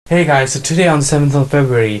Hey guys, so today on the 7th of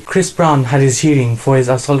February, Chris Brown had his hearing for his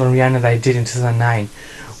assault on Rihanna that he did in 2009,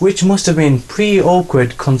 which must have been pretty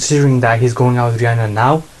awkward considering that he's going out with Rihanna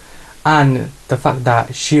now, and the fact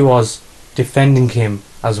that she was defending him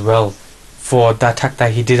as well for the attack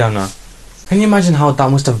that he did on her. Can you imagine how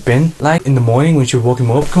that must have been like in the morning when she woke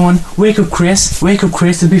him up? Come on, wake up Chris,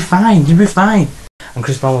 you'll be fine, you'll be fine. And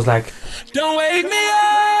Chris Brown was like, don't wake me up!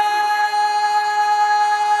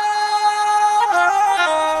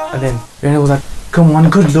 And then Rihanna was like, come on,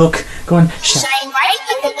 good luck, go on, shine bright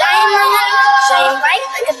like a diamond, shine bright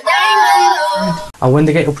like a diamond. And when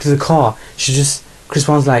they get up to the car, Chris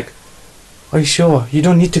Brown's like, are you sure? You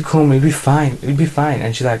don't need to come, it'll be fine,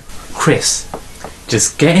 And she's like, Chris,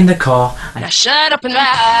 just get in the car and shut up and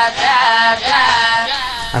ride.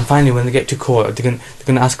 And finally, when they get to court, they're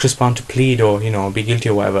gonna ask Chris Brown to plead or, be guilty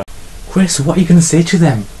or whatever. Chris, what are you gonna say to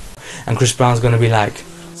them? And Chris Brown's gonna be like,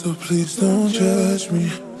 so please don't judge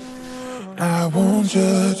me. I won't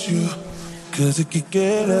judge you, cause it could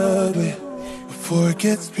get ugly before it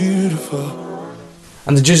gets beautiful.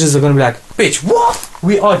 And the judges are gonna be like, bitch, what?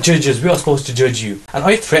 We are judges, we are supposed to judge you. And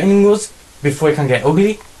are you threatening us before it can get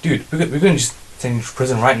ugly? Dude, we're gonna just send you to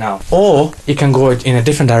prison right now. Or it can go in a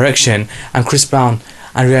different direction and Chris Brown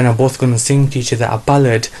and Rihanna are both gonna sing to each other a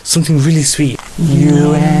ballad, something really sweet.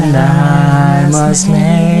 You and I must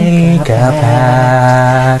make a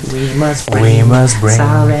pact. We must bring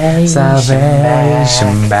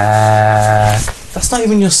salvation back. That's not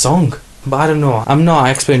even your song. But I don't know. I'm not an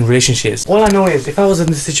expert in relationships. All I know is if I was in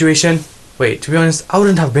this situation, to be honest, I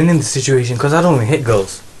wouldn't have been in this situation because I don't even hit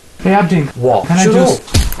girls. Hey Abdin, what? Can I just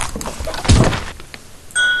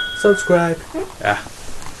subscribe? Yeah.